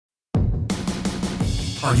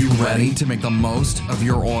Are you ready to make the most of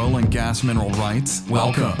your oil and gas mineral rights?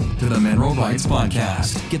 Welcome to the Mineral Rights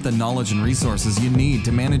Podcast. Get the knowledge and resources you need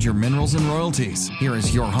to manage your minerals and royalties. Here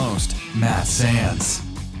is your host, Matt Sands.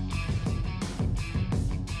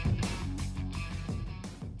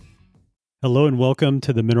 Hello and welcome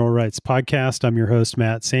to the Mineral Rights Podcast. I'm your host,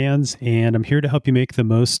 Matt Sands, and I'm here to help you make the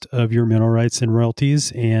most of your mineral rights and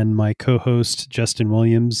royalties. And my co-host, Justin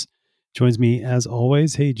Williams, joins me as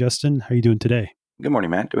always. Hey, Justin, how are you doing today? Good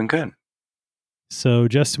morning, Matt. Doing good. So,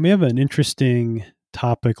 Justin, we have an interesting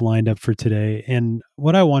topic lined up for today. And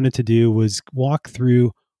what I wanted to do was walk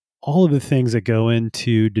through all of the things that go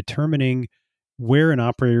into determining where an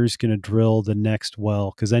operator is going to drill the next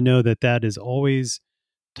well, because I know that that is always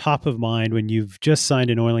top of mind when you've just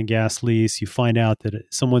signed an oil and gas lease. You find out that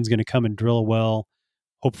someone's going to come and drill a well,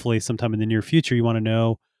 hopefully sometime in the near future. You want to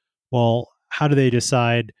know, well, how do they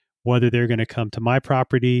decide whether they're going to come to my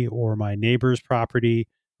property or my neighbor's property,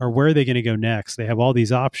 or where are they going to go next? They have all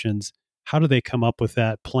these options. How do they come up with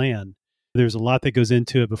that plan? There's a lot that goes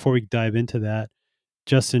into it. Before we dive into that,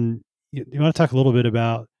 Justin, you want to talk a little bit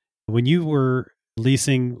about when you were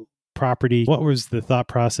leasing property, what was the thought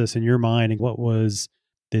process in your mind, and what was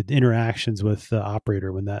the interactions with the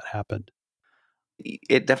operator when that happened?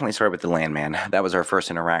 It definitely started with the landman. That was our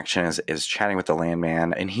first interaction is chatting with the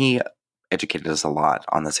landman, and he educated us a lot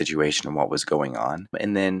on the situation and what was going on.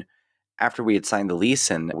 And then after we had signed the lease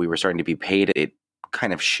and we were starting to be paid, it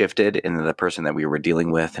kind of shifted into the person that we were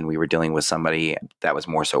dealing with, and we were dealing with somebody that was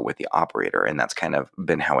more so with the operator, and that's kind of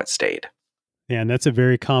been how it stayed. Yeah, and that's a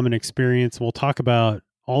very common experience. We'll talk about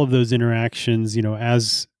all of those interactions,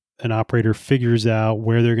 as an operator figures out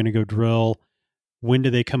where they're going to go drill. When do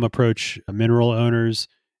they come approach mineral owners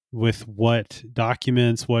with what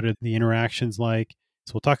documents? What are the interactions like?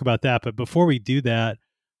 So we'll talk about that. But before we do that,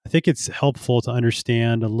 I think it's helpful to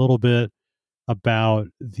understand a little bit about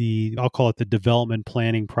I'll call it the development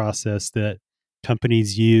planning process that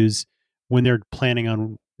companies use when they're planning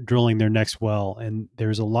on drilling their next well. And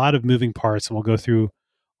there's a lot of moving parts, and we'll go through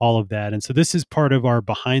all of that. And so this is part of our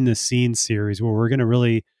behind the scenes series where we're going to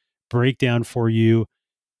really break down for you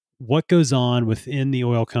what goes on within the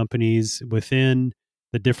oil companies, within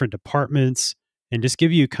the different departments, and just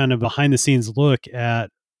give you kind of behind the scenes look at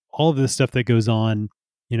all of the stuff that goes on,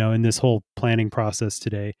 in this whole planning process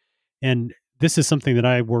today. And this is something that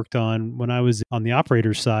I worked on when I was on the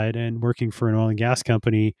operator side and working for an oil and gas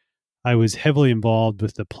company. I was heavily involved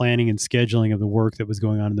with the planning and scheduling of the work that was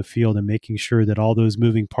going on in the field and making sure that all those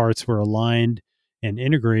moving parts were aligned and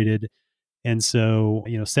integrated. And so,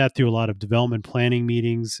 sat through a lot of development planning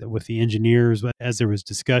meetings with the engineers as there was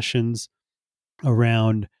discussions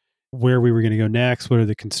around where we were going to go next, what are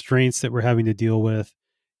the constraints that we're having to deal with.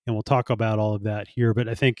 And we'll talk about all of that here. But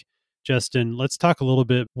I think, Justin, let's talk a little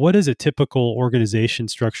bit. What does a typical organization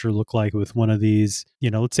structure look like with one of these,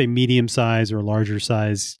 let's say medium size or larger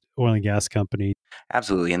size oil and gas company?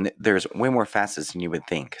 Absolutely. And there's way more facets than you would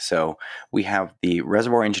think. So we have the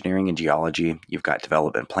reservoir engineering and geology. You've got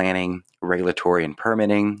development planning, regulatory and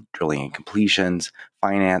permitting, drilling and completions,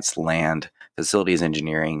 finance, land, facilities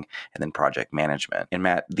engineering, and then project management. And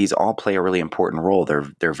Matt, these all play a really important role.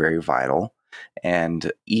 They're very vital.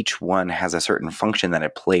 And each one has a certain function that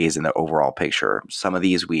it plays in the overall picture. Some of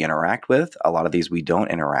these we interact with, a lot of these we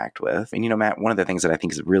don't interact with. And Matt, one of the things that I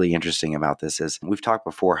think is really interesting about this is we've talked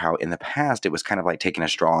before how in the past it was kind of like taking a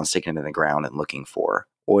straw and sticking it in the ground and looking for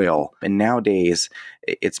oil. And nowadays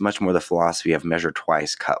it's much more the philosophy of measure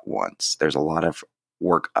twice, cut once. There's a lot of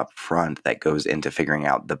work up front that goes into figuring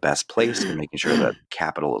out the best place and making sure that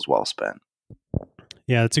capital is well spent.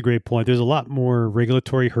 Yeah, that's a great point. There's a lot more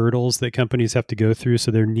regulatory hurdles that companies have to go through. So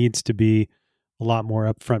there needs to be a lot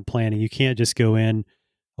more upfront planning. You can't just go in,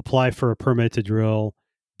 apply for a permit to drill,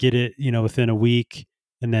 get it, within a week,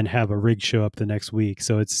 and then have a rig show up the next week.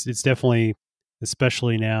 So it's definitely,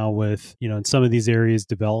 especially now with, in some of these areas,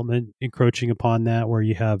 development encroaching upon that, where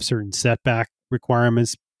you have certain setback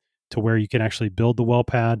requirements to where you can actually build the well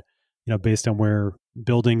pad, based on where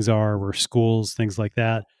buildings are, where schools, things like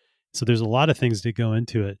that. So there's a lot of things that go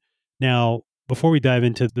into it. Now, before we dive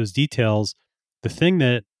into those details, the thing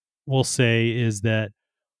that we'll say is that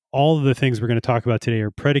all of the things we're going to talk about today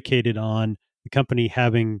are predicated on the company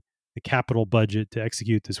having the capital budget to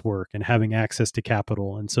execute this work and having access to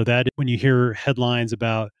capital. And so that when you hear headlines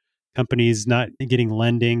about companies not getting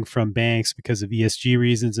lending from banks because of ESG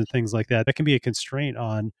reasons and things like that, that can be a constraint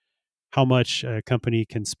on how much a company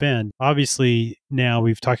can spend. Obviously, now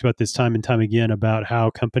we've talked about this time and time again about how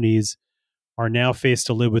companies are now faced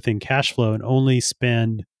to live within cash flow and only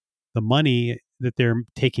spend the money that they're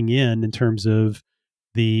taking in terms of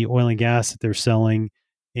the oil and gas that they're selling,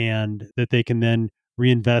 and that they can then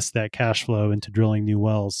reinvest that cash flow into drilling new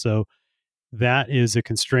wells. So that is a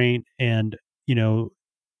constraint. And,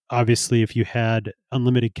 obviously, if you had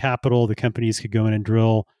unlimited capital, the companies could go in and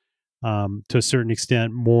drill to a certain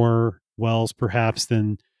extent more wells perhaps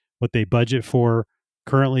than what they budget for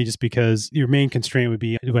currently, just because your main constraint would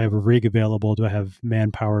be, do I have a rig available? Do I have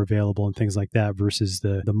manpower available and things like that versus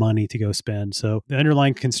the money to go spend? So the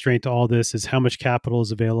underlying constraint to all this is how much capital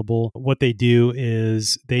is available. What they do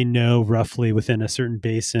is they know roughly within a certain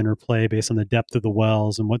basin or play based on the depth of the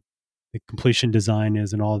wells and what the completion design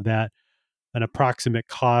is and all of that, an approximate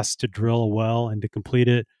cost to drill a well and to complete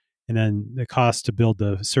it, and then the cost to build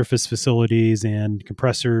the surface facilities and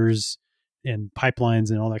compressors and pipelines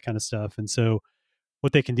and all that kind of stuff. And so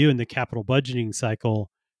what they can do in the capital budgeting cycle,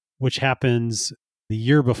 which happens the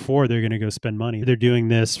year before they're going to go spend money, they're doing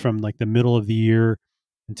this from like the middle of the year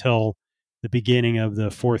until the beginning of the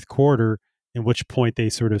fourth quarter, at which point they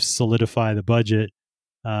sort of solidify the budget.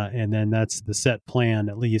 And then that's the set plan,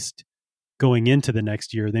 at least going into the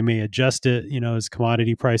next year. They may adjust it, as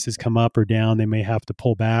commodity prices come up or down, they may have to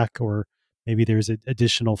pull back, or maybe there's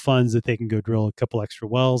additional funds that they can go drill a couple extra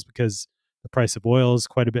wells because the price of oil is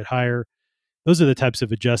quite a bit higher. Those are the types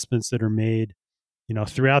of adjustments that are made,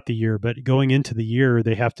 throughout the year. But going into the year,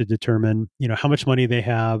 they have to determine, how much money they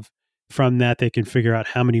have. From that, they can figure out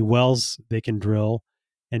how many wells they can drill.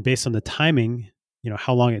 And based on the timing,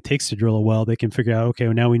 how long it takes to drill a well, they can figure out, okay,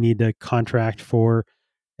 well, now we need to contract for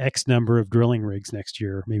X number of drilling rigs next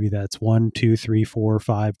year. Maybe that's 1, 2, 3, 4,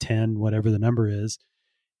 5, 10, whatever the number is.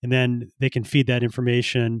 And then they can feed that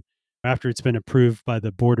information after it's been approved by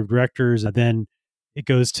the board of directors. Then it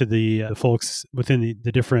goes to the folks within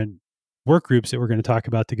the different work groups that we're going to talk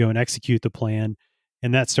about to go and execute the plan.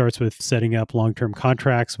 And that starts with setting up long-term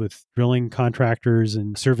contracts with drilling contractors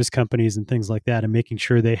and service companies and things like that, and making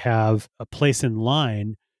sure they have a place in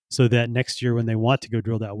line so that next year when they want to go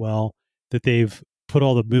drill that well, that they've put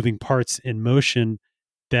all the moving parts in motion,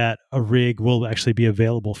 that a rig will actually be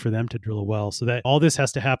available for them to drill a well. So that all this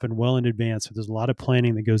has to happen well in advance. So there's a lot of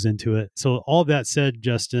planning that goes into it. So all of that said,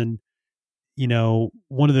 Justin,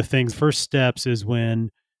 one of the first steps is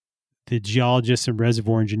when the geologists and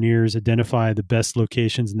reservoir engineers identify the best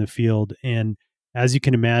locations in the field. And as you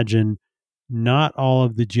can imagine, not all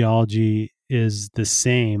of the geology is the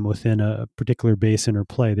same within a particular basin or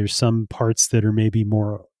play. There's some parts that are maybe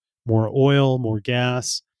more oil, more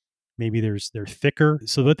gas. Maybe they're thicker.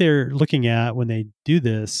 So what they're looking at when they do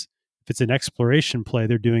this, if it's an exploration play,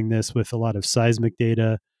 they're doing this with a lot of seismic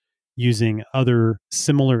data, using other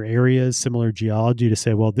similar areas, similar geology to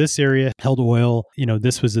say, well, this area held oil,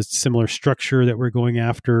 this was a similar structure that we're going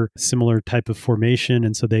after, similar type of formation.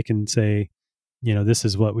 And so they can say, this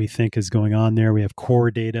is what we think is going on there. We have core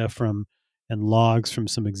data and logs from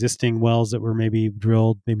some existing wells that were maybe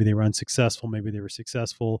drilled. Maybe they were unsuccessful. Maybe they were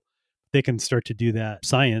successful. They can start to do that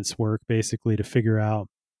science work basically to figure out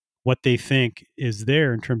what they think is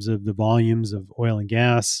there in terms of the volumes of oil and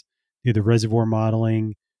gas, do the reservoir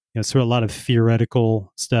modeling, sort of a lot of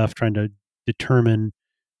theoretical stuff, trying to determine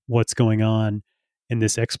what's going on in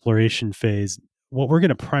this exploration phase. What we're going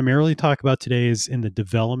to primarily talk about today is in the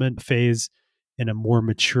development phase in a more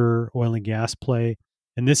mature oil and gas play.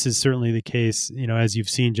 And this is certainly the case, as you've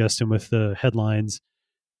seen, Justin, with the headlines.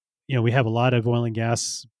 We have a lot of oil and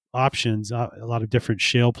gas options, a lot of different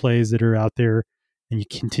shale plays that are out there. And you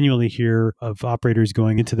continually hear of operators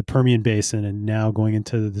going into the Permian Basin and now going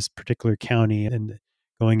into this particular county and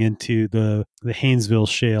going into the Haynesville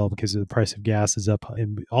shale because the price of gas is up.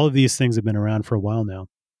 And all of these things have been around for a while now.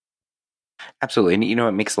 Absolutely. And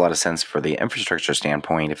it makes a lot of sense for the infrastructure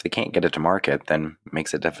standpoint. If they can't get it to market, then it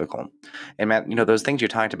makes it difficult. And Matt, those things you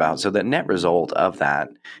talked about, so the net result of that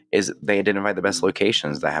is they identify the best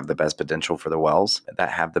locations that have the best potential for the wells, that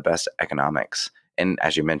have the best economics. And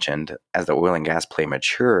as you mentioned, as the oil and gas play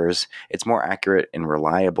matures, it's more accurate and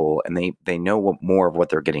reliable, and they know more of what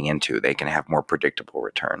they're getting into. They can have more predictable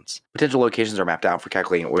returns. Potential locations are mapped out for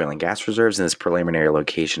calculating oil and gas reserves, and this preliminary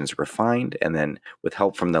location is refined. And then with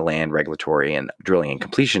help from the land regulatory and drilling and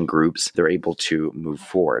completion groups, they're able to move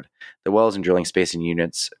forward. The wells and drilling spacing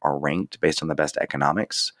units are ranked based on the best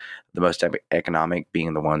economics, the most economic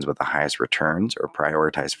being the ones with the highest returns or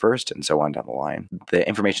prioritized first, and so on down the line. The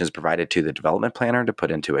information is provided to the development planner to put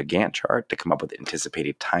into a Gantt chart to come up with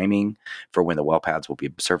anticipated timing for when the well pads will be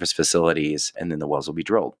surface facilities and then the wells will be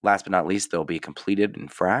drilled. Last but not least, they'll be completed and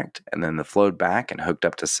fracked and then flowed back and hooked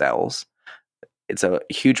up to cells. It's a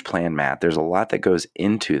huge plan, Matt. There's a lot that goes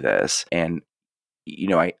into this. And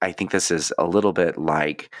I think this is a little bit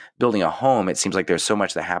like building a home. It seems like there's so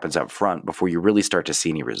much that happens up front before you really start to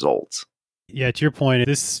see any results. Yeah, to your point,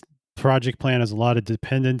 this project plan has a lot of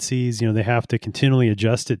dependencies. They have to continually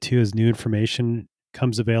adjust it too as new information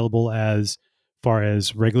comes available as far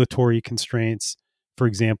as regulatory constraints. For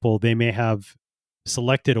example, they may have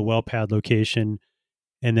selected a well pad location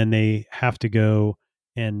and then they have to go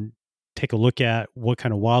and take a look at what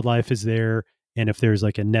kind of wildlife is there. And if there's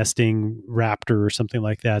like a nesting raptor or something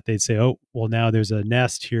like that, they'd say, oh, well, now there's a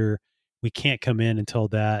nest here. We can't come in until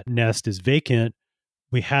that nest is vacant.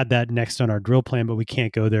 We had that next on our drill plan, but we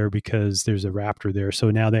can't go there because there's a raptor there.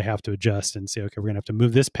 So now they have to adjust and say, okay, we're going to have to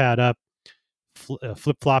move this pad up,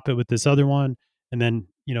 flip flop it with this other one, and then,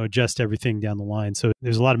 adjust everything down the line. So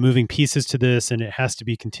there's a lot of moving pieces to this, and it has to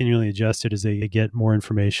be continually adjusted as they get more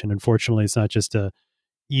information. Unfortunately, it's not just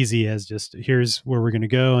easy as just here's where we're going to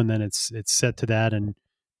go, and then it's set to that, and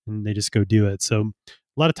they just go do it. So a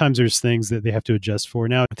lot of times there's things that they have to adjust for.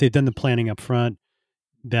 Now, if they've done the planning up front,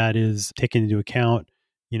 that is taken into account.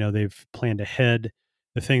 They've planned ahead.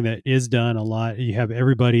 The thing that is done a lot, you have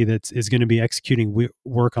everybody that is going to be executing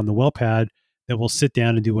work on the well pad that will sit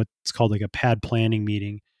down and do what's called like a pad planning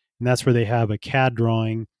meeting. And that's where they have a CAD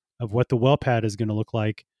drawing of what the well pad is going to look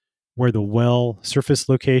like, where the well surface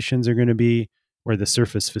locations are going to be, where the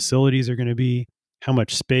surface facilities are going to be, how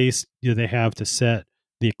much space do they have to set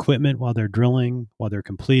the equipment while they're drilling, while they're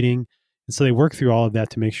completing. And so they work through all of that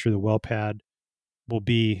to make sure the well pad will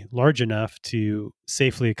be large enough to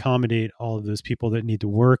safely accommodate all of those people that need to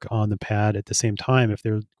work on the pad at the same time if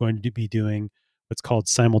they're going to be doing what's called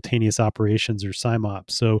simultaneous operations or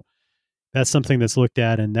SIMOP. So that's something that's looked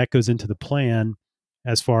at, and that goes into the plan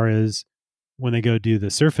as far as when they go do the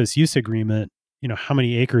surface use agreement, how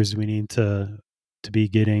many acres do we need to be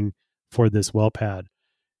getting for this well pad.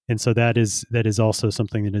 And so that is also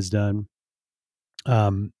something that is done.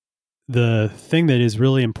 The thing that is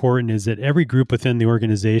really important is that every group within the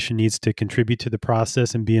organization needs to contribute to the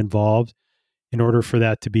process and be involved in order for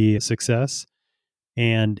that to be a success.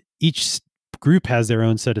 And each group has their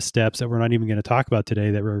own set of steps that we're not even going to talk about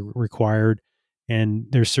today that are required. And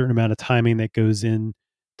there's a certain amount of timing that goes in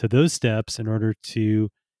to those steps in order to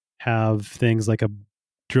have things like a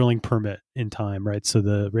drilling permit in time, right? So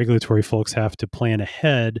the regulatory folks have to plan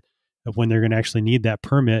ahead of when they're going to actually need that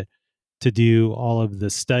permit to do all of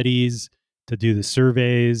the studies, to do the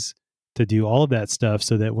surveys, to do all of that stuff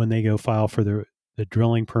so that when they go file for the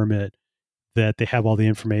drilling permit, that they have all the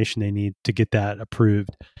information they need to get that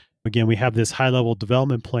approved. Again, we have this high-level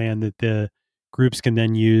development plan that the groups can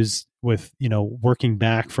then use with, working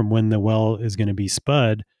back from when the well is going to be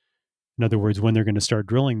spud. In other words, when they're going to start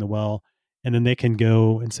drilling the well. And then they can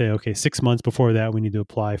go and say, okay, 6 months before that, we need to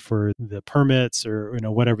apply for the permits or,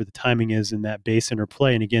 whatever the timing is in that basin or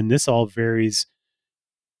play. And again, this all varies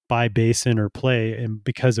by basin or play and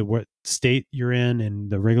because of what state you're in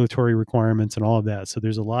and the regulatory requirements and all of that. So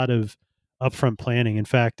there's a lot of upfront planning. In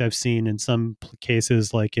fact, I've seen in some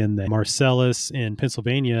cases, like in the Marcellus in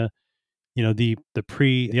Pennsylvania, the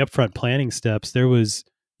upfront planning steps, there was,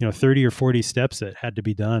 30 or 40 steps that had to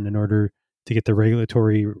be done in order to get the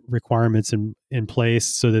regulatory requirements in place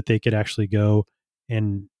so that they could actually go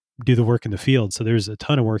and do the work in the field. So there's a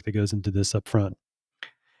ton of work that goes into this up front.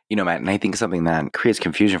 Matt, and I think something that creates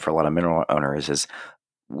confusion for a lot of mineral owners is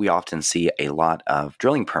we often see a lot of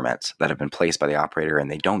drilling permits that have been placed by the operator and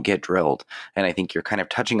they don't get drilled. And I think you're kind of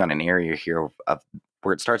touching on an area here of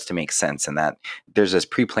where it starts to make sense and that there's this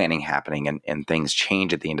pre-planning happening and things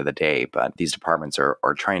change at the end of the day. But these departments are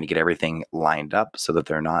trying to get everything lined up so that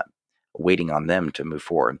they're not waiting on them to move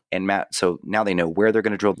forward. And Matt, so now they know where they're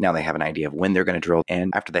going to drill. Now they have an idea of when they're going to drill.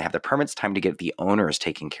 And after they have the permits, time to get the owners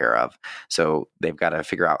taken care of. So they've got to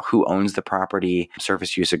figure out who owns the property,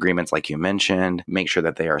 surface use agreements, like you mentioned, make sure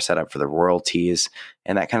that they are set up for the royalties.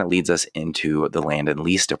 And that kind of leads us into the land and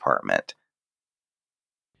lease department.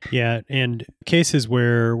 Yeah. And cases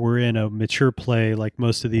where we're in a mature play, like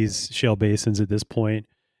most of these shale basins at this point,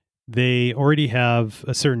 they already have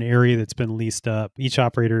a certain area that's been leased up. Each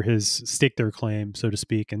operator has staked their claim, so to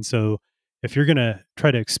speak. And so if you're going to try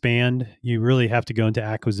to expand, you really have to go into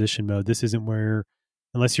acquisition mode. This isn't where,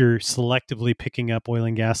 unless you're selectively picking up oil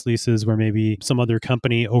and gas leases where maybe some other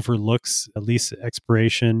company overlooks a lease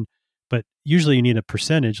expiration, but usually you need a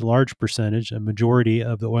percentage, large percentage, a majority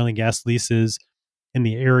of the oil and gas leases in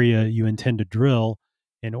the area you intend to drill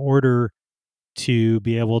in order to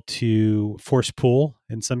be able to force pool.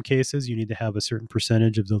 In some cases, you need to have a certain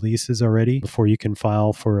percentage of the leases already before you can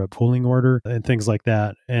file for a pooling order and things like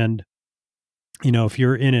that. And, if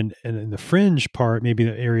you're in the fringe part, maybe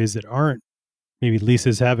the areas that aren't, maybe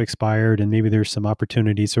leases have expired and maybe there's some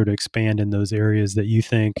opportunity sort of expand in those areas that you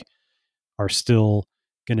think are still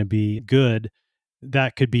going to be good.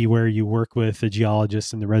 That could be where you work with the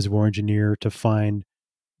geologist and the reservoir engineer to find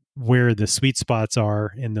where the sweet spots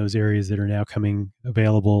are in those areas that are now coming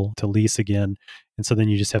available to lease again. And so then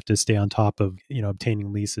you just have to stay on top of,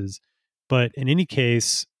 obtaining leases. But in any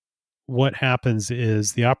case, what happens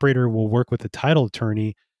is the operator will work with the title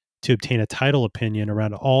attorney to obtain a title opinion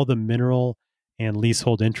around all the mineral and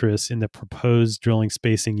leasehold interests in the proposed drilling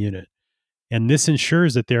spacing unit. And this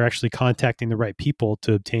ensures that they're actually contacting the right people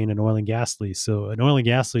to obtain an oil and gas lease. So an oil and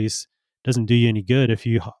gas lease doesn't do you any good if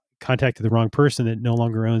you contacted the wrong person that no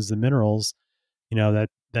longer owns the minerals. That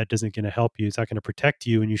doesn't going to help you. It's not going to protect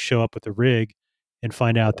you when you show up with a rig and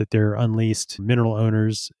find out that they're unleased mineral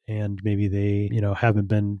owners and maybe they, haven't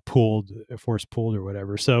been force pulled or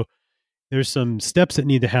whatever. So there's some steps that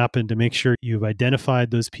need to happen to make sure you've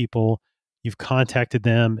identified those people, you've contacted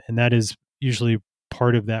them, and that is usually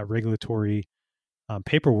part of that regulatory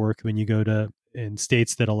paperwork when you go to in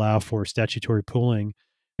states that allow for statutory pooling.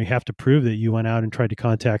 You have to prove that you went out and tried to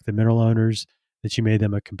contact the mineral owners, that you made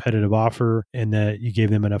them a competitive offer, and that you gave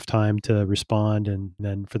them enough time to respond. And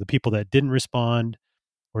then for the people that didn't respond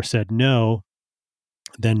or said no,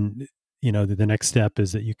 then the next step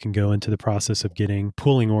is that you can go into the process of getting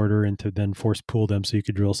pooling order and to then force pool them so you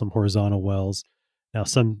could drill some horizontal wells. Now,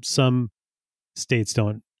 some states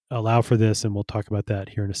don't allow for this, and we'll talk about that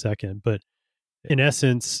here in a second. But in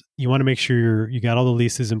essence, you want to make sure you got all the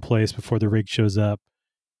leases in place before the rig shows up.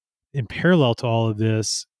 In parallel to all of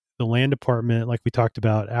this, the land department, like we talked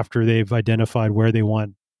about, after they've identified where they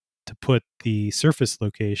want to put the surface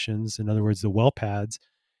locations, in other words, the well pads,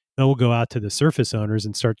 they'll go out to the surface owners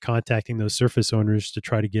and start contacting those surface owners to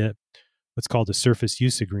try to get what's called a surface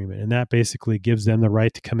use agreement. And that basically gives them the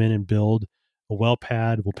right to come in and build a well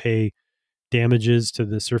pad, will pay damages to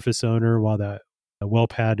the surface owner while that well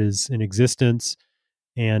pad is in existence,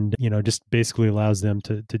 and just basically allows them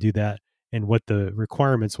to do that, and what the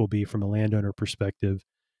requirements will be from a landowner perspective.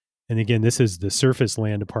 And again, this is the surface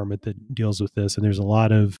land department that deals with this. And there's a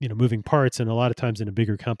lot of moving parts, and a lot of times in a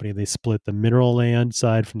bigger company, they split the mineral land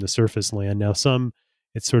side from the surface land. Now, some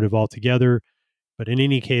it's sort of all together, but in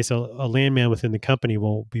any case, a landman within the company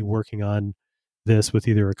will be working on this with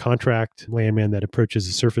either a contract landman that approaches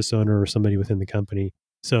a surface owner or somebody within the company.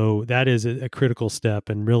 So that is a critical step.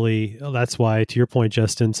 And really, that's why, to your point,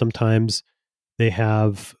 Justin, sometimes they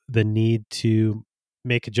have the need to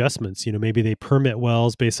make adjustments. Maybe they permit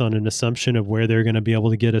wells based on an assumption of where they're going to be able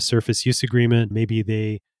to get a surface use agreement. Maybe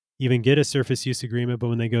they even get a surface use agreement, but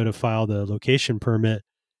when they go to file the location permit,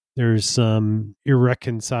 there's some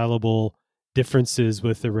irreconcilable differences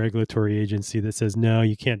with the regulatory agency that says, no,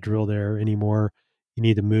 you can't drill there anymore. You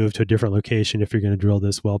need to move to a different location if you're going to drill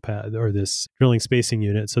this well pad or this drilling spacing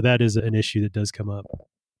unit. So that is an issue that does come up.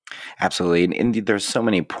 Absolutely. And there's so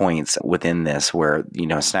many points within this where,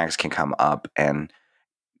 snags can come up. And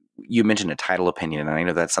you mentioned a title opinion, and I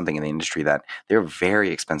know that's something in the industry that they're very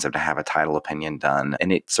expensive to have a title opinion done.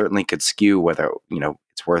 And it certainly could skew whether,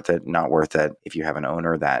 it's worth it, not worth it, if you have an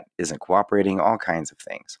owner that isn't cooperating, all kinds of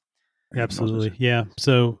things. Absolutely. Yeah.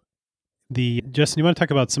 So Justin, you want to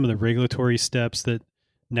talk about some of the regulatory steps that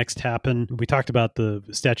next happen? We talked about the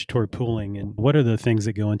statutory pooling, and what are the things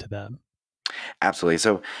that go into that? Absolutely.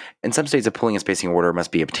 So in some states, a pooling and spacing order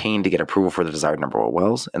must be obtained to get approval for the desired number of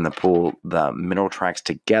wells and the pool the mineral tracts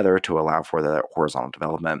together to allow for the horizontal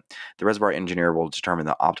development. The reservoir engineer will determine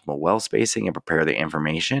the optimal well spacing and prepare the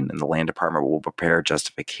information, and the land department will prepare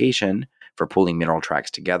justification for pooling mineral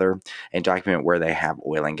tracts together and document where they have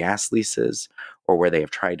oil and gas leases or where they have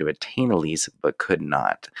tried to attain a lease but could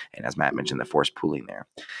not. And as Matt mentioned, the forced pooling there.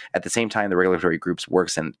 At the same time, the regulatory groups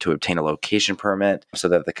works to obtain a location permit so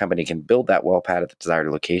that the company can build that well pad at the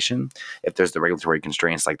desired location. If there's the regulatory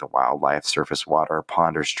constraints like the wildlife, surface water,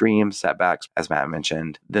 pond or stream setbacks, as Matt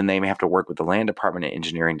mentioned, then they may have to work with the land department and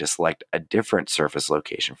engineering to select a different surface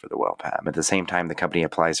location for the well pad. At the same time, the company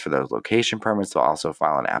applies for those location permits. They'll also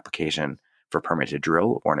file an application for permit to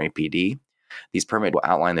drill, or an APD. These permits will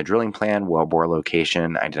outline the drilling plan, wellbore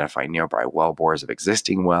location, identify nearby wellbores of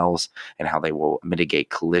existing wells, and how they will mitigate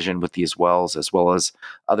collision with these wells, as well as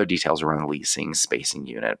other details around leasing, spacing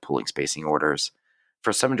unit, pooling spacing orders.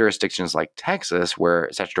 For some jurisdictions like Texas, where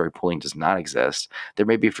statutory pooling does not exist, there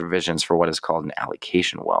may be provisions for what is called an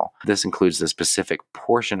allocation well. This includes the specific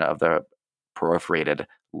portion of the perforated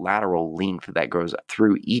lateral length that goes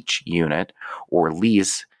through each unit or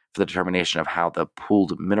lease for the determination of how the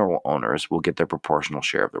pooled mineral owners will get their proportional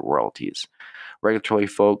share of the royalties. Regulatory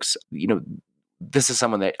folks, this is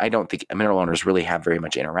someone that I don't think mineral owners really have very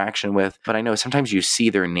much interaction with, but I know sometimes you see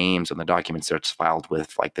their names on the documents that's filed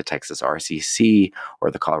with, like the Texas RCC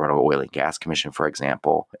or the Colorado Oil and Gas Commission, for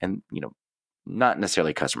example, and, not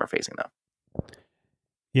necessarily customer facing though.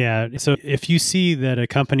 Yeah. So if you see that a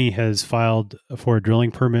company has filed for a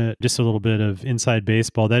drilling permit, just a little bit of inside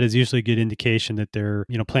baseball, that is usually a good indication that they're,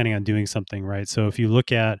 planning on doing something, right? So if you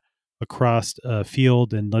look at across a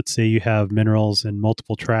field and let's say you have minerals in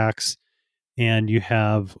multiple tracts and you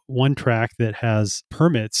have one tract that has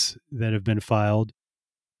permits that have been filed,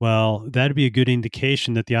 well, that'd be a good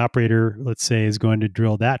indication that the operator, let's say, is going to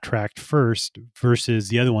drill that tract first versus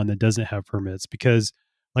the other one that doesn't have permits. Because,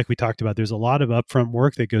 like we talked about, there's a lot of upfront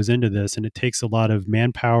work that goes into this, and it takes a lot of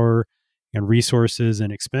manpower and resources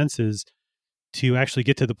and expenses to actually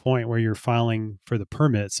get to the point where you're filing for the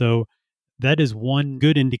permit. So, that is one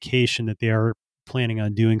good indication that they are planning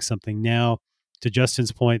on doing something. Now, to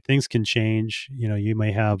Justin's point, things can change. You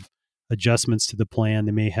may have adjustments to the plan.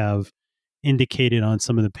 They may have indicated on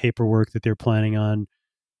some of the paperwork that they're planning on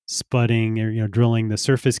spudding or drilling the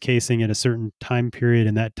surface casing at a certain time period,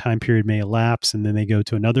 and that time period may elapse, and then they go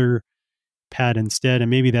to another pad instead. And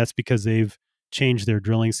maybe that's because they've changed their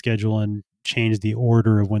drilling schedule and changed the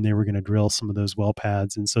order of when they were going to drill some of those well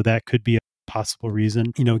pads, and so that could be a possible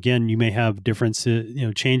reason. Again, you may have differences,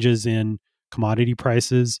 changes in commodity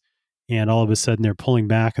prices, and all of a sudden they're pulling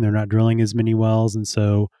back and they're not drilling as many wells, and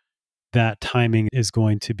so that timing is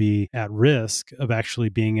going to be at risk of actually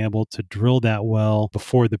being able to drill that well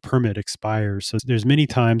before the permit expires. So there's many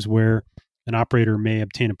times where an operator may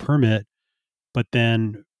obtain a permit, but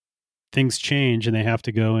then things change and they have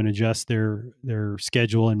to go and adjust their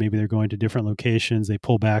schedule, and maybe they're going to different locations. They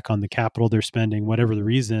pull back on the capital they're spending, whatever the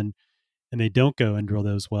reason, and they don't go and drill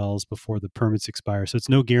those wells before the permits expire. So it's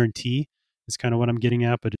no guarantee. It's kind of what I'm getting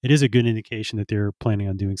at, but it is a good indication that they're planning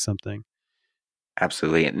on doing something.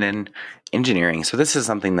 Absolutely. And then engineering. So this is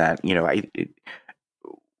something that,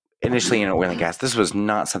 initially in oil and gas, this was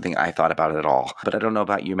not something I thought about at all. But I don't know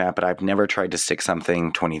about you, Matt, but I've never tried to stick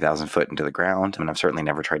something 20,000 foot into the ground. I mean, I've certainly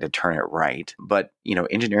never tried to turn it right. But,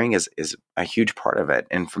 engineering is a huge part of it.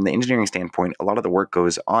 And from the engineering standpoint, a lot of the work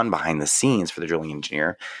goes on behind the scenes for the drilling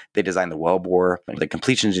engineer. They design the well bore, the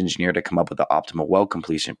completions engineer to come up with the optimal well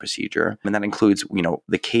completion procedure. And that includes,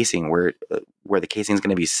 the casing, where the casing is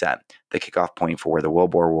going to be set, the kickoff point for where the well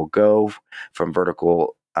bore will go from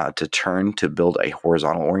vertical to turn to build a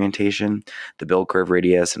horizontal orientation, the build curve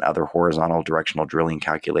radius, and other horizontal directional drilling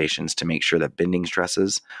calculations to make sure that bending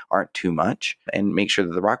stresses aren't too much, and make sure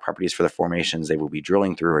that the rock properties for the formations they will be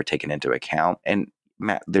drilling through are taken into account. And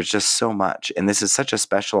Matt, there's just so much, and this is such a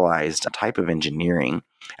specialized type of engineering.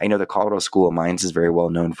 I know the Colorado School of Mines is very well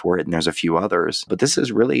known for it, and there's a few others, but this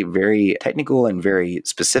is really very technical and very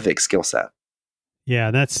specific skill set. Yeah,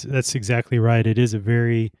 that's exactly right. It is a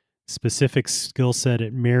very specific skill set.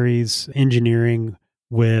 It marries engineering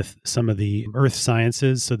with some of the earth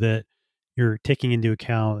sciences so that you're taking into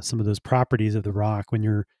account some of those properties of the rock when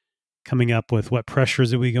you're coming up with what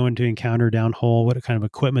pressures are we going to encounter downhole, what kind of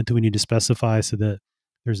equipment do we need to specify so that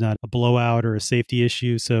there's not a blowout or a safety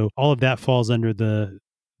issue. So all of that falls under the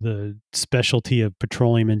specialty of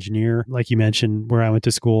petroleum engineer. Like you mentioned, where I went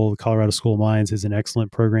to school, the Colorado School of Mines has an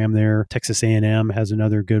excellent program there. Texas A&M has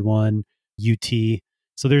another good one, UT.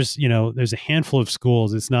 So there's a handful of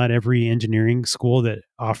schools. It's not every engineering school that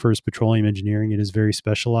offers petroleum engineering. It is very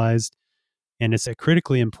specialized, and it's a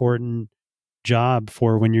critically important job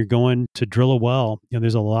for when you're going to drill a well.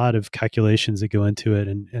 There's a lot of calculations that go into it,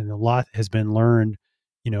 and a lot has been learned,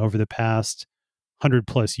 over the past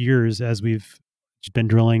 100+ years as we've been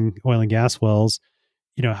drilling oil and gas wells.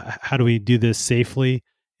 How do we do this safely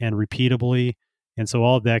and repeatably? And so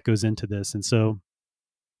all of that goes into this. And so,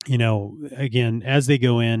 again, as they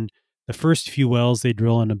go in, the first few wells they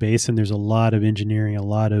drill in a basin, there's a lot of engineering, a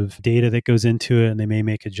lot of data that goes into it, and they may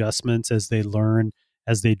make adjustments as they learn,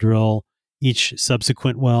 as they drill each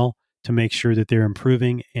subsequent well to make sure that they're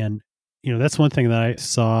improving. And, that's one thing that I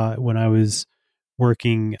saw when I was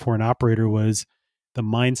working for an operator was the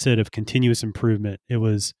mindset of continuous improvement. It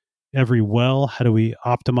was every well, how do we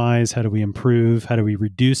optimize? How do we improve? How do we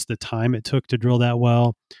reduce the time it took to drill that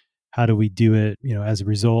well? How do we do it, as a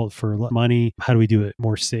result for money? How do we do it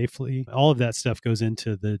more safely? All of that stuff goes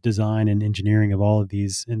into the design and engineering of all of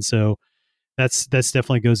these. And so that's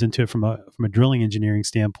definitely goes into it from a drilling engineering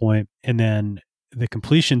standpoint. And then the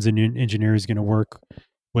completions engineer is going to work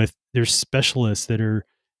with their specialists that are,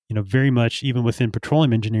 very much even within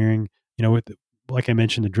petroleum engineering, with, like I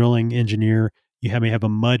mentioned, the drilling engineer, may have a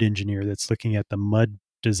mud engineer that's looking at the mud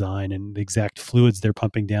design and the exact fluids they're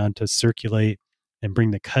pumping down to circulate and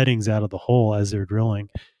bring the cuttings out of the hole as they're drilling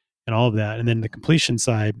and all of that. And then the completion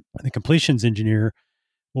side, the completions engineer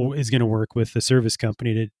is going to work with the service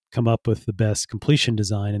company to come up with the best completion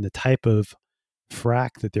design and the type of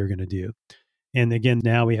frac that they're going to do. And again,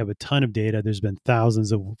 now we have a ton of data. There's been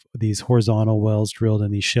thousands of these horizontal wells drilled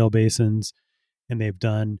in these shale basins, and they've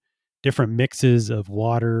done different mixes of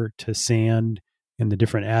water to sand and the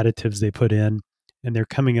different additives they put in. And they're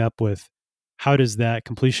coming up with how does that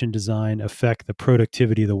completion design affect the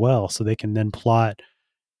productivity of the well? So they can then plot,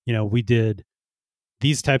 we did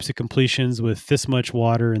these types of completions with this much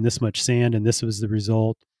water and this much sand, and this was the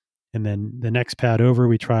result. And then the next pad over,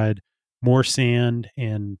 we tried more sand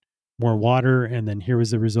and more water, and then here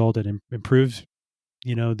was the result. It improves,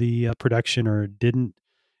 the production, or it didn't.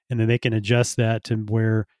 And then they can adjust that to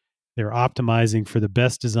where they're optimizing for the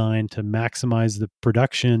best design to maximize the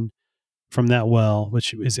production from that well,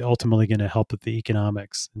 which is ultimately going to help with the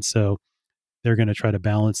economics. And so they're going to try to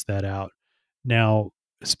balance that out. Now,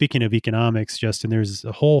 speaking of economics, Justin, there's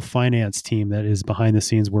a whole finance team that is behind the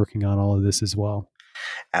scenes working on all of this as well.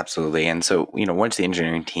 Absolutely. And so, once the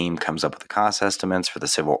engineering team comes up with the cost estimates for the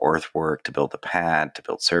civil earthwork to build the pad, to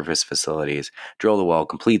build service facilities, drill the well,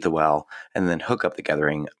 complete the well, and then hook up the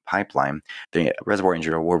gathering pipeline, the reservoir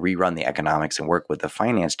engineer will rerun the economics and work with the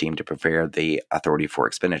finance team to prepare the authority for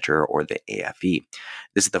expenditure, or the AFE.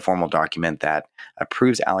 This is the formal document that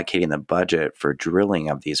approves allocating the budget for drilling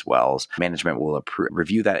of these wells. Management will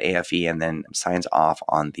review that AFE and then signs off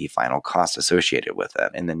on the final cost associated with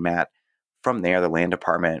it. And then, Matt, from there, the land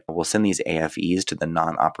department will send these AFEs to the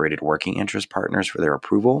non-operated working interest partners for their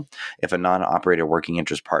approval. If a non-operated working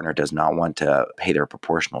interest partner does not want to pay their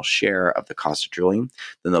proportional share of the cost of drilling,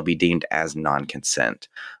 then they'll be deemed as non-consent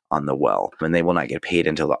on the well, and they will not get paid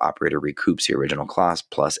until the operator recoups the original cost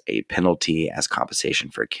plus a penalty as compensation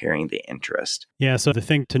for carrying the interest. Yeah, so the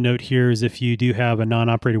thing to note here is if you do have a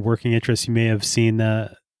non-operated working interest, you may have seen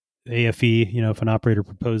the AFE, if an operator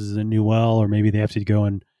proposes a new well, or maybe they have to go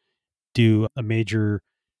and do a major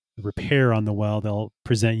repair on the well, they'll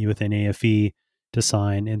present you with an AFE to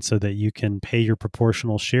sign, and so that you can pay your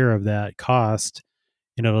proportional share of that cost,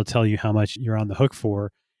 and it'll tell you how much you're on the hook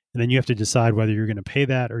for. And then you have to decide whether you're going to pay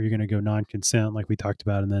that or you're going to go non-consent, like we talked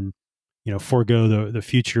about, and then, forego the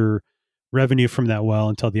future revenue from that well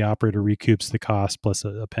until the operator recoups the cost plus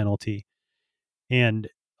a penalty. And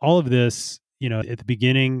all of this, at the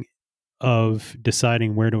beginning of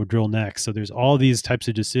deciding where to drill next. So there's all these types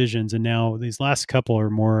of decisions. And now these last couple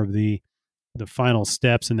are more of the final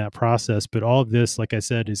steps in that process. But all of this, like I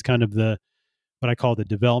said, is kind of what I call the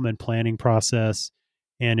development planning process.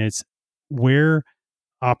 And it's where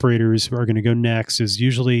operators are going to go next is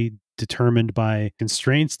usually determined by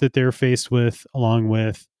constraints that they're faced with, along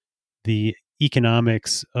with the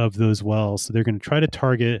economics of those wells. So they're going to try to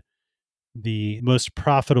target the most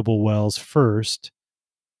profitable wells first.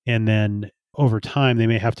 And then over time, they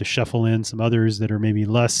may have to shuffle in some others that are maybe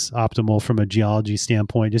less optimal from a geology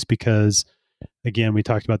standpoint, just because, again, we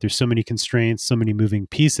talked about there's so many constraints, so many moving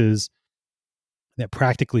pieces that,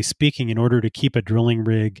 practically speaking, in order to keep a drilling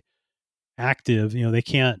rig active, they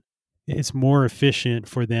can't, it's more efficient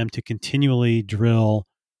for them to continually drill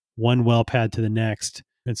one well pad to the next.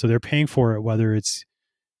 And so they're paying for it, whether it's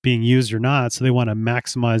being used or not. So they want to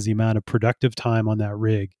maximize the amount of productive time on that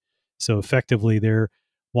rig. So effectively, they're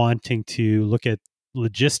wanting to look at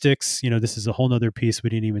logistics. This is a whole nother piece we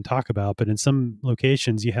didn't even talk about, but in some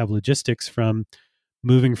locations you have logistics from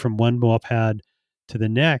moving from one well pad to the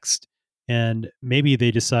next. And maybe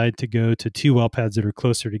they decide to go to two well pads that are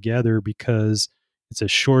closer together because it's a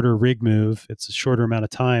shorter rig move. It's a shorter amount of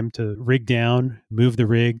time to rig down, move the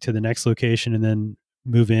rig to the next location, and then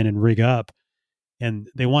move in and rig up. And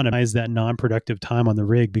they want to minimize that non-productive time on the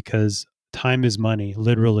rig, because time is money,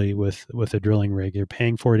 literally, with a drilling rig. They're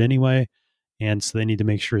paying for it anyway. And so they need to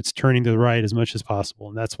make sure it's turning to the right as much as possible.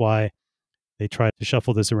 And that's why they try to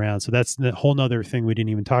shuffle this around. So that's the whole nother thing we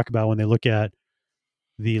didn't even talk about when they look at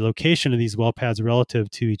the location of these well pads relative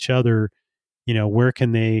to each other. Where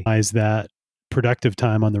can they minimize that productive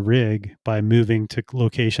time on the rig by moving to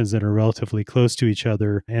locations that are relatively close to each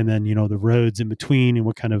other, and then the roads in between, and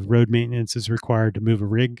what kind of road maintenance is required to move a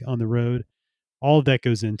rig on the road. All of that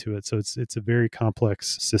goes into it. So it's a very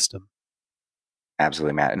complex system.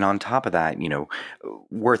 Absolutely, Matt. And on top of that,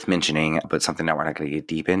 worth mentioning, but something that we're not going to get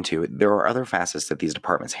deep into, there are other facets that these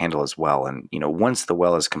departments handle as well. And, once the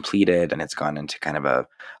well is completed and it's gone into kind of a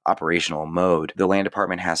operational mode, the land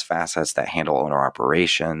department has facets that handle owner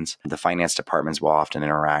operations. The finance departments will often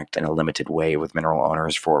interact in a limited way with mineral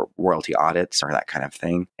owners for royalty audits or that kind of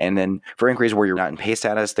thing. And then for inquiries where you're not in pay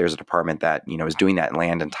status, there's a department that, is doing that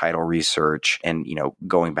land and title research and,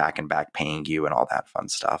 going back and back paying you and all that fun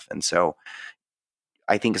stuff. And so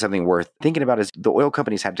I think something worth thinking about is the oil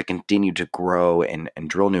companies have to continue to grow and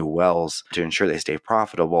drill new wells to ensure they stay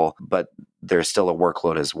profitable, but there's still a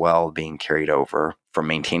workload as well being carried over from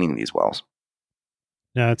maintaining these wells.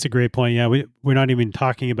 Yeah, that's a great point. Yeah, we're not even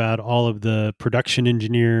talking about all of the production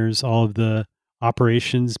engineers, all of the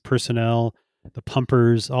operations personnel, the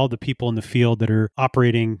pumpers, all the people in the field that are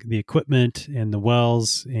operating the equipment and the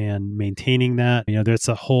wells and maintaining that. There's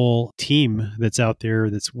a whole team that's out there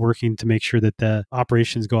that's working to make sure that the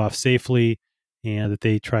operations go off safely and that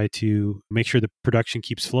they try to make sure the production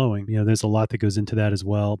keeps flowing. There's a lot that goes into that as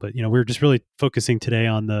well. But, we're just really focusing today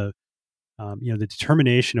on the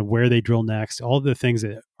determination of where they drill next, all of the things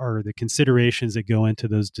that are the considerations that go into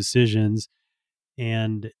those decisions.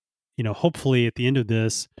 And, hopefully at the end of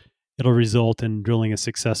this, it'll result in drilling a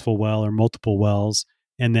successful well or multiple wells.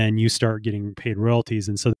 And then you start getting paid royalties.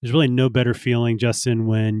 And so there's really no better feeling, Justin,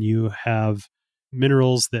 when you have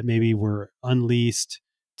minerals that maybe were unleased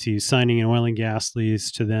to signing an oil and gas lease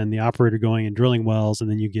to then the operator going and drilling wells. And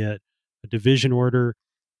then you get a division order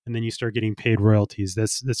and then you start getting paid royalties.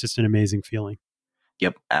 That's just an amazing feeling.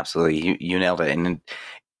 Yep, absolutely. You nailed it. And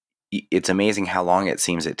it's amazing how long it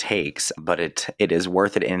seems it takes, but it is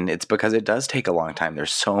worth it. And it's because it does take a long time.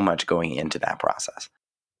 There's so much going into that process.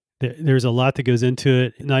 There's a lot that goes into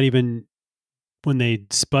it, not even when they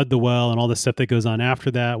spud the well and all the stuff that goes on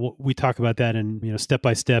after that. We talk about that in, step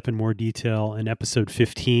by step in more detail in episode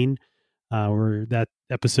 15, where that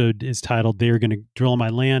episode is titled, "They're going to drill on my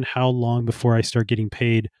land. How long before I start getting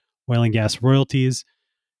paid oil and gas royalties?"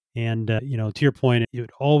 And, to your point, it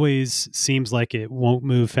always seems like it won't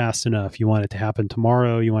move fast enough. You want it to happen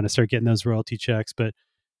tomorrow. You want to start getting those royalty checks. But,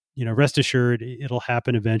 rest assured, it'll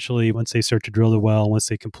happen eventually once they start to drill the well, once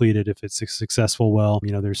they complete it. If it's a successful well,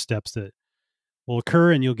 there's steps that will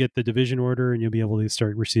occur and you'll get the division order and you'll be able to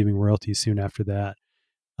start receiving royalties soon after that.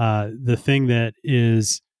 The thing that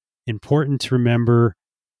is important to remember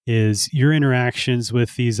is your interactions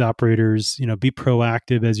with these operators. Be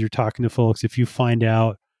proactive as you're talking to folks. If you find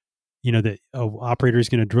out that an operator is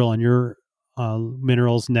going to drill on your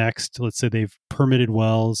minerals next, let's say they've permitted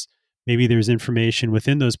wells, maybe there's information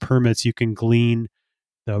within those permits, you can glean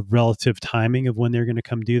the relative timing of when they're going to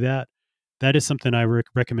come do that. That is something I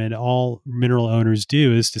recommend all mineral owners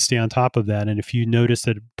do, is to stay on top of that. And if you notice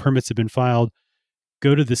that permits have been filed,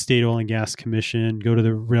 go to the State Oil and Gas Commission, go to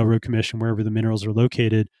the Railroad Commission, wherever the minerals are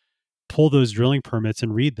located, pull those drilling permits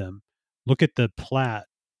and read them. Look at the plat.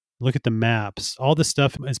 Look at the maps. All this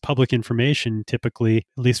stuff is public information, typically,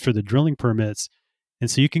 at least for the drilling permits. And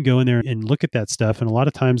so you can go in there and look at that stuff. And a lot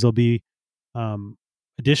of times there'll be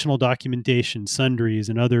additional documentation, sundries,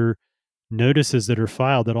 and other notices that are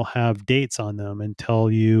filed that'll have dates on them and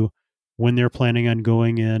tell you when they're planning on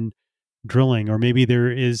going in drilling. Or maybe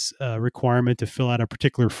there is a requirement to fill out a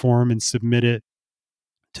particular form and submit it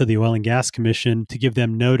to the Oil and Gas Commission to give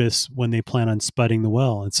them notice when they plan on spudding the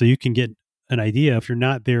well. And so you can get an idea, if you're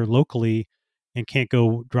not there locally and can't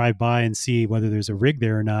go drive by and see whether there's a rig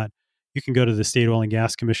there or not, you can go to the State Oil and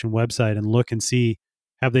Gas Commission website and look and see,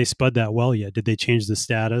 have they spud that well yet? Did they change the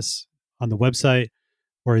status on the website?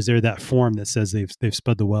 Or is there that form that says they've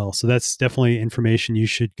spud the well? So that's definitely information you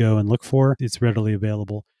should go and look for. It's readily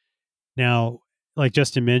available. Now, like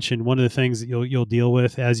Justin mentioned, one of the things that you'll deal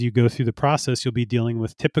with as you go through the process, you'll be dealing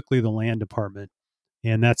with typically the land department.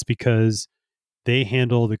 And that's because they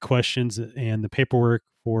handle the questions and the paperwork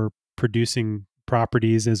for producing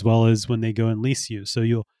properties, as well as when they go and lease you. So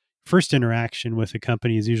your first interaction with a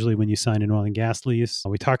company is usually when you sign an oil and gas lease.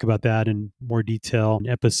 We talk about that in more detail in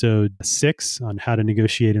episode 6 on how to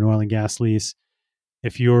negotiate an oil and gas lease.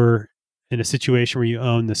 If you're in a situation where you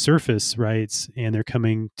own the surface rights and they're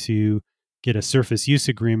coming to get a surface use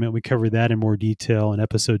agreement, we cover that in more detail in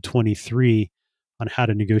episode 23 on how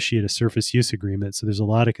to negotiate a surface use agreement. So there's a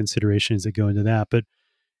lot of considerations that go into that. But,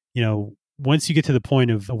 once you get to the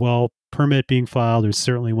point of a well permit being filed, or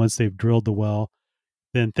certainly once they've drilled the well,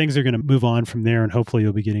 then things are going to move on from there, and hopefully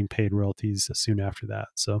you'll be getting paid royalties soon after that.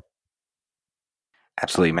 So.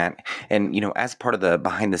 Absolutely, Matt. And, as part of the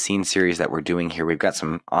behind the scenes series that we're doing here, we've got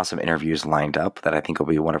some awesome interviews lined up that I think will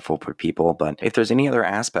be wonderful for people. But if there's any other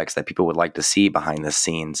aspects that people would like to see behind the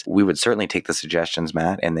scenes, we would certainly take the suggestions,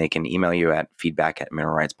 Matt, and they can email you at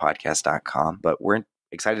feedback@mineralrightspodcast.com. But we're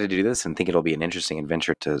excited to do this and think it'll be an interesting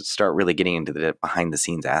adventure to start really getting into the behind the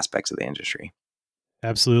scenes aspects of the industry.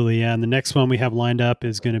 Absolutely. Yeah. And the next one we have lined up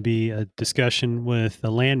is going to be a discussion with a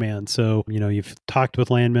landman. So, you've talked with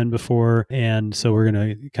landmen before. And so we're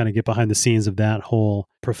going to kind of get behind the scenes of that whole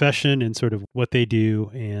profession and sort of what they do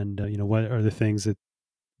and, what are the things that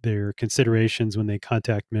their considerations when they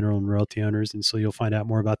contact mineral and royalty owners. And so you'll find out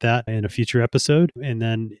more about that in a future episode. And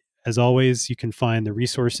then, as always, you can find the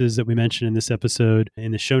resources that we mentioned in this episode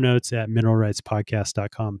in the show notes at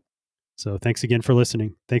mineralrightspodcast.com. So thanks again for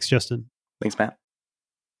listening. Thanks, Justin. Thanks, Matt.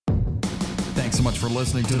 Thanks so much for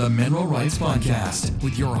listening to the Mineral Rights Podcast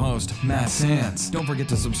with your host, Matt Sands. Don't forget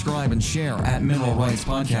to subscribe and share at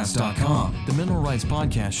mineralrightspodcast.com. The Mineral Rights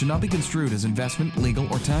Podcast should not be construed as investment, legal,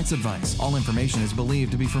 or tax advice. All information is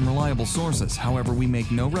believed to be from reliable sources. However, we make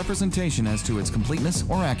no representation as to its completeness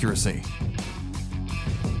or accuracy.